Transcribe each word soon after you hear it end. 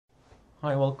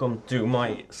Hi, welcome to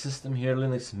my system here,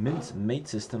 Linux Mint made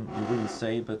system. You wouldn't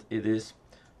say, but it is.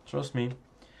 Trust me.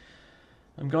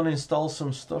 I'm gonna install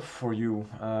some stuff for you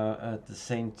at the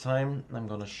same time. I'm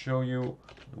gonna show you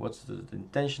what's the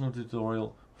intention of the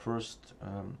tutorial. First,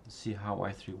 see how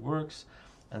i3 works,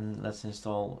 and let's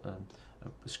install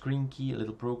a screen key, a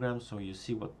little program, so you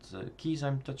see what keys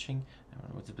I'm touching.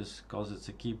 Because it's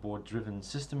a keyboard-driven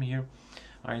system here,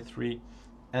 i3.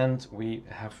 And we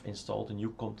have installed a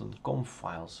new compton.conf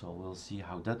file, so we'll see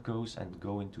how that goes and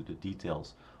go into the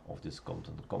details of this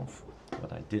compton.conf,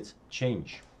 what I did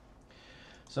change.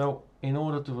 So in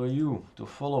order for you to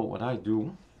follow what I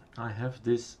do, I have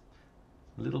this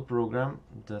little program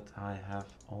that I have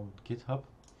on Github,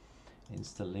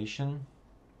 installation.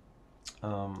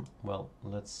 Well,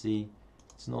 let's see,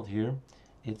 it's not here.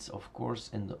 It's of course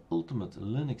in the Ultimate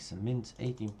Linux Mint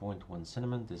 18.1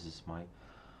 Cinnamon. This is my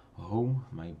home,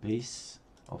 my base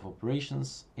of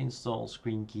operations. Install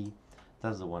screen key,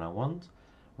 that's the one I want.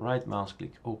 Right mouse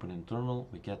click, open in terminal.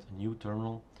 We get a new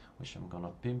terminal, which I'm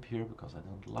gonna pimp here because I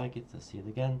don't like it. Let's see it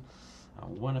again. I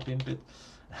wanna pimp it.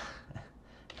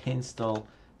 Install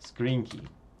screen key.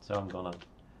 So I'm gonna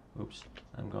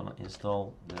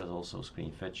install. There's also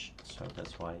screen fetch, so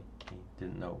that's why he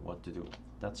didn't know what to do.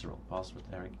 That's the wrong password,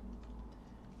 Erik.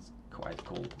 It's quite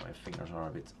cold, my fingers are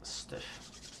a bit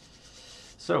stiff.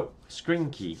 So, screen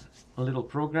key, a little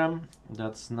program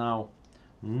that's now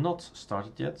not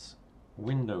started yet.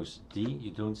 Windows D, you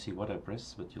don't see what I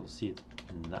press, but you'll see it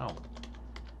now.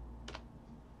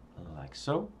 Like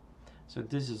so. So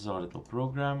this is our little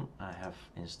program. I have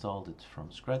installed it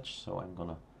from scratch, so I'm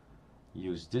gonna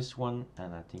use this one,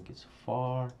 and I think it's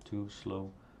far too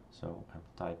slow, so I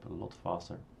type a lot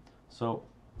faster. So,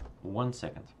 1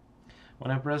 second.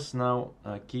 When I press now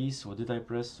keys, what did I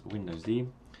press? Windows D.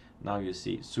 Now you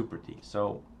see Super D.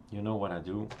 So you know what I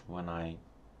do when I,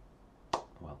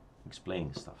 well,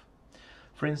 explain stuff.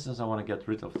 For instance, I want to get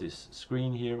rid of this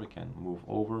screen here. We can move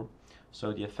over.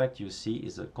 So the effect you see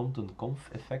is a compton.conf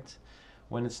effect.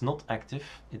 When it's not active,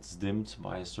 it's dimmed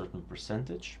by a certain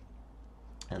percentage.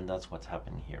 And that's what's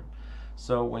happening here.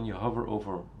 So when you hover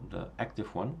over the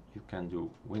active one, you can do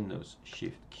Windows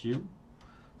Shift Q,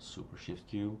 Super Shift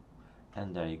Q,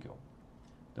 and there you go.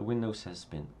 The Windows has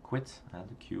been quit, and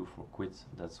the Q for quit,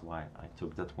 that's why I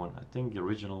took that one. I think the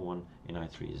original one in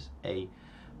i3 is A,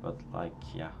 but like,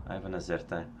 yeah, I have an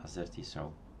Azerty,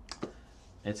 so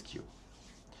it's Q.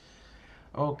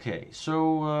 Okay,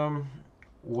 so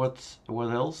what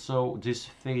else? So this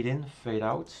fade in, fade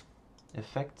out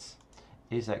effect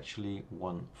is actually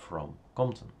one from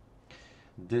Compton.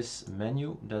 This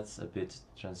menu that's a bit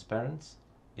transparent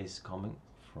is coming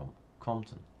from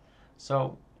Compton.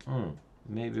 So,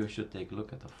 maybe we should take a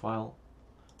look at the file.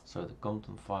 So the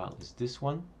Compton file is this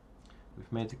one.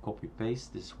 We've made a copy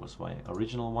paste. This was my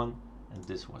original one, and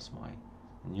this was my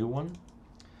new one.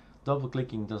 Double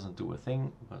clicking doesn't do a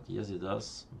thing, but yes it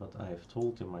does. But I have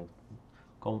told in my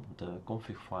the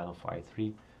config file of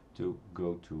i3 to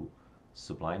go to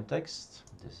Sublime Text.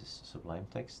 This is Sublime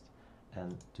Text,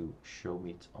 and to show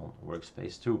me it on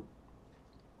Workspace 2.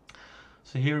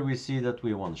 So here we see that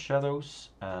we want shadows,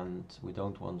 and we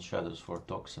don't want shadows for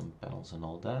docks and panels and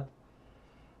all that.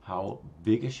 How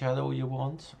big a shadow you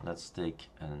want? Let's take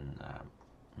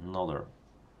another.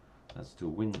 Let's do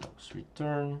Windows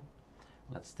Return.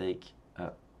 Let's take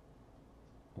a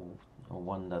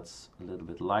one that's a little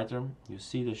bit lighter. You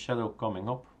see the shadow coming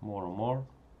up more and more,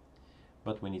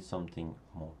 but we need something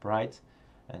more bright.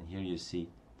 And here you see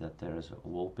that there is a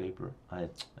wallpaper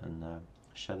and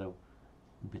shadow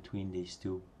between these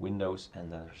two windows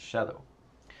and the shadow.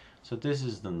 So this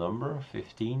is the number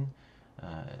 15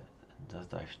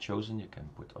 that I've chosen. You can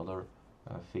put other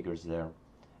figures there.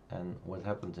 And what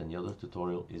happened in the other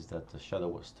tutorial is that the shadow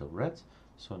was still red,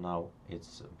 so now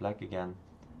it's black again,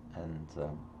 and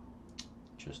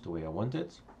just the way I want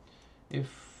it.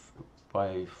 If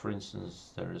by, for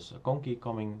instance, there is a conky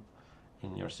coming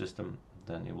in your system,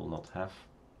 then you will not have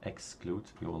exclude,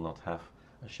 you will not have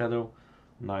a shadow.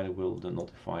 Neither will the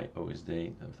notify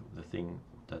OSD, the thing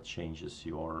that changes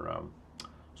your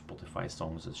Spotify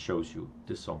songs, that shows you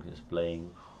this song is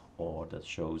playing, or that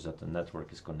shows that the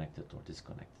network is connected or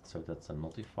disconnected. So that's a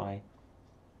notify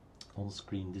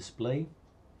on-screen display.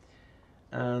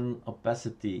 And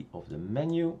opacity of the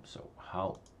menu, so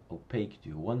how opaque do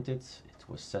you want it? It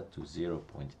was set to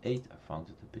 0.8. I found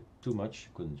it a bit too much,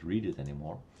 couldn't read it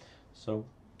anymore. So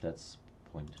that's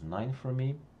 0.9 for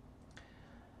me.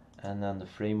 And then the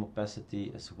frame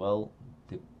opacity as well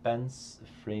depends. The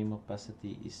frame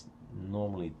opacity is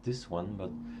normally this one, but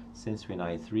since we're in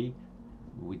i3,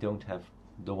 we don't have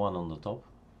the one on the top,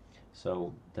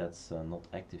 so that's not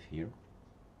active here.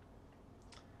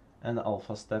 And the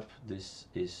alpha step, this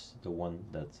is the one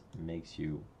that makes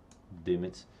you dim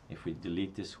it. If we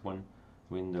delete this one,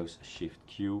 Windows Shift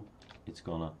Q, it's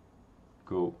gonna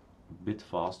go a bit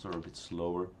faster or a bit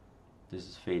slower. This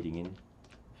is fading in,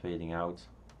 fading out,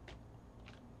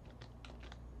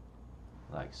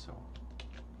 like so.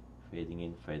 Fading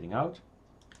in, fading out.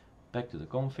 Back to the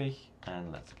config,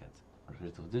 and let's get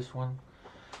rid of this one.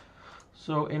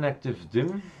 So inactive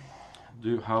dim,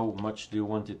 how much do you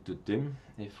want it to dim?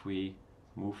 If we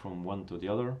move from one to the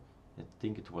other, I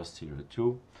think it was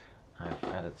 0.2.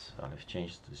 I've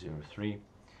changed to 0.3,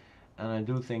 and I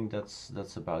do think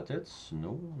that's about it.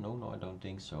 No, I don't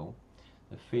think so.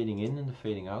 The fading in and the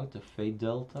fading out, the fade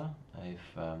delta,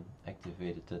 I've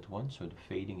activated that one, so the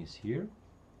fading is here.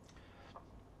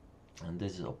 And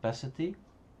this is opacity,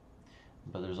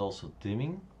 but there's also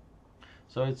dimming.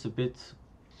 So it's a bit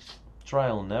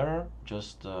trial and error,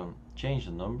 just change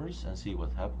the numbers and see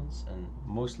what happens. And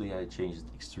mostly I changed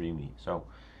it extremely. So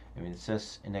I mean, it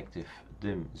says inactive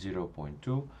dim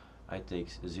 0.2, I take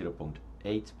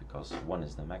 0.8 because 1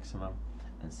 is the maximum,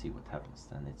 and see what happens.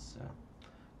 Then it's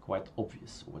quite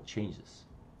obvious what changes.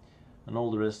 And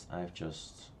all the rest I've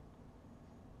just,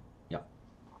 yeah,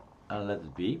 I'll let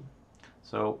it be.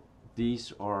 So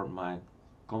these are my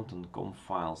compton.conf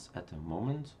files at the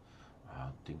moment.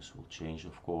 Things will change,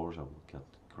 of course. I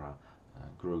will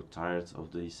grow tired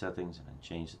of these settings and then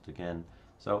change it again.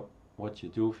 So what you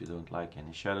do if you don't like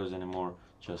any shadows anymore,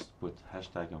 just put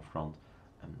hashtag in front,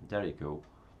 and there you go.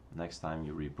 Next time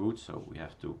you reboot, so we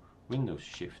have to Windows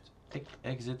Shift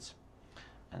exit,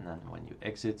 and then when you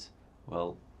exit,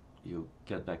 well, you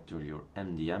get back to your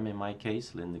MDM, in my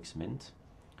case Linux Mint,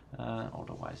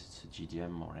 otherwise it's a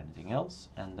GDM or anything else,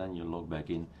 and then you log back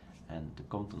in and the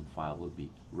content file will be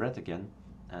read again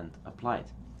and applied.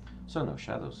 So no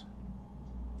shadows.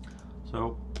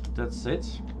 So that's it.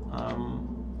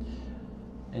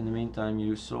 In the meantime,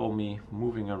 you saw me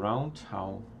moving around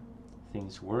how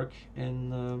things work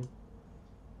in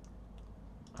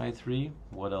i3.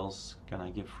 What else can I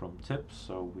give from tips?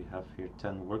 So we have here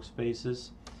 10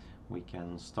 workspaces. We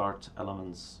can start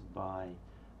elements by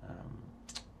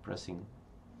pressing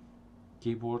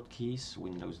keyboard keys,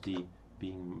 Windows D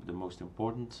being the most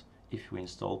important. If you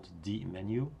installed the D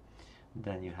menu,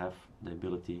 then you have the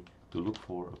ability to look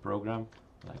for a program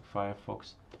like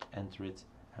Firefox, enter it,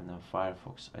 and then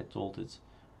Firefox, I told it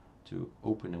to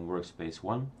open in workspace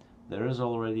 1. There is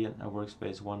already a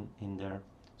workspace 1 in there,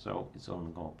 so it's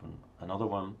only going to open another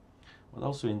one. What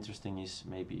also interesting is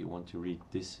maybe you want to read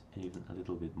this even a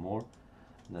little bit more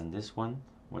than this one.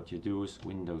 What you do is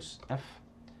Windows F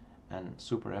and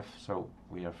Super F, so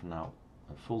we have now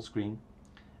a full screen,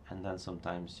 and then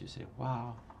sometimes you say,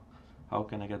 wow, how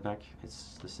can I get back?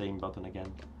 It's the same button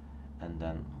again, and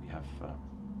then we have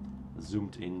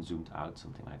zoomed in, zoomed out,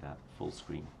 something like that, full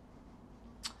screen.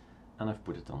 And I've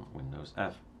put it on Windows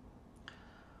F.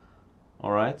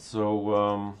 Alright,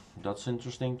 so that's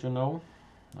interesting to know.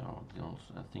 Now,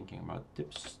 thinking about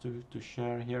tips to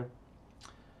share here.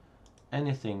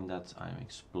 Anything that I'm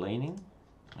explaining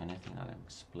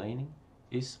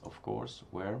is, of course,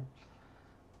 where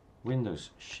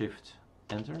Windows Shift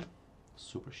Enter,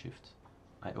 Super Shift,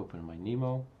 I open my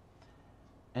Nemo.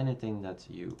 Anything that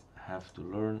you have to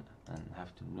learn and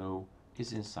have to know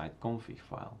is inside config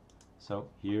file. So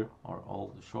here are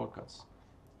all the shortcuts.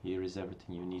 Here is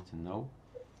everything you need to know.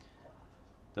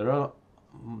 There are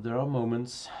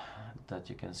moments that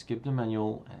you can skip the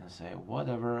manual and say,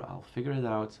 whatever, I'll figure it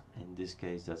out. In this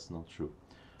case, that's not true.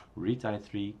 Read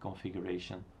i3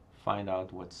 configuration, find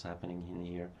out what's happening in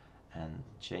here, and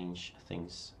change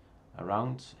things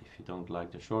around if you don't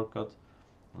like the shortcut.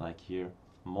 Like here,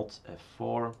 mod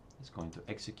F4 is going to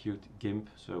execute GIMP,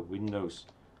 so Windows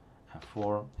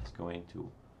F4 is going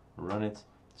to run it.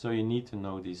 So you need to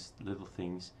know these little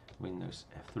things. Windows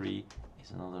F3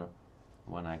 is another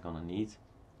one I'm gonna need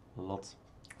a lot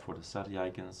for the SATI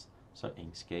icons. So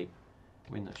Inkscape,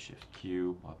 Windows Shift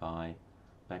Q, bye bye.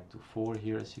 Back to 4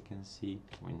 here, as you can see,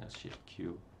 Windows Shift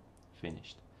Q,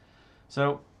 finished.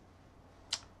 So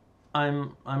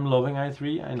I'm loving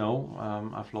i3. I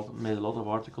know I've made a lot of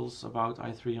articles about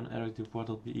i3 on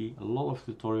erikdubois.be, a lot of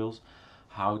tutorials,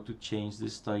 how to change the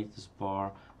status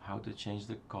bar, how to change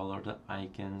the color, the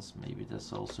icons. Maybe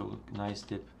that's also a nice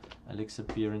tip. Elix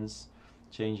appearance,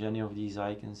 change any of these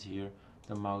icons here,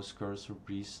 the mouse cursor,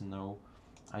 breeze, no,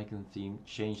 icon theme,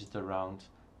 change it around,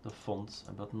 the font,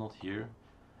 but not here.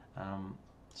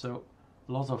 So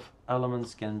a lot of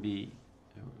elements can be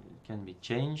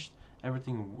changed.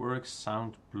 Everything works,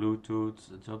 sound,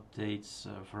 Bluetooth, it updates,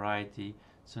 variety.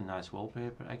 It's a nice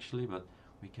wallpaper actually, but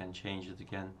we can change it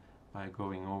again by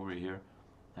going over here,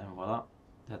 and voila,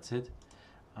 That's it.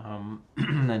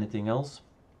 Anything else?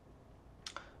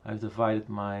 I've divided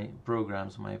my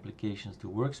programs, my applications to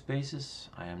workspaces.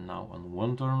 I am now on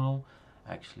one terminal.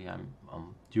 Actually, I'm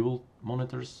on dual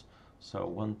monitors. So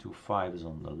 1 to 5 is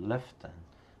on the left and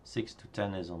 6 to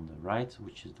 10 is on the right,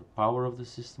 which is the power of the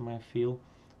system. I feel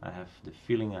I have the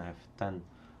feeling I have 10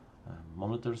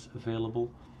 monitors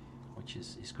available, which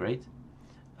is great.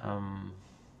 And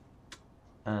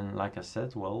like I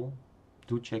said, well,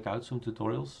 do check out some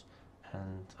tutorials,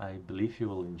 and I believe you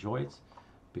will enjoy it,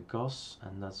 because,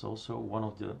 and that's also one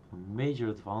of the major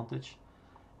advantage,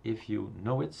 if you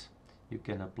know it, you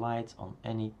can apply it on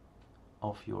any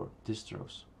of your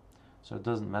distros. So it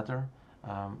doesn't matter,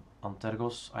 on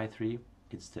Tergos i3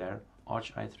 it's there,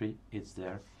 Arch i3 it's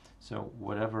there, so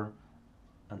whatever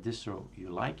a distro you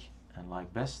like and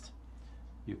like best,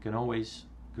 you can always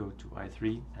go to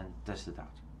i3 and test it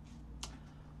out.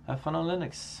 Have fun on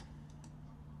Linux!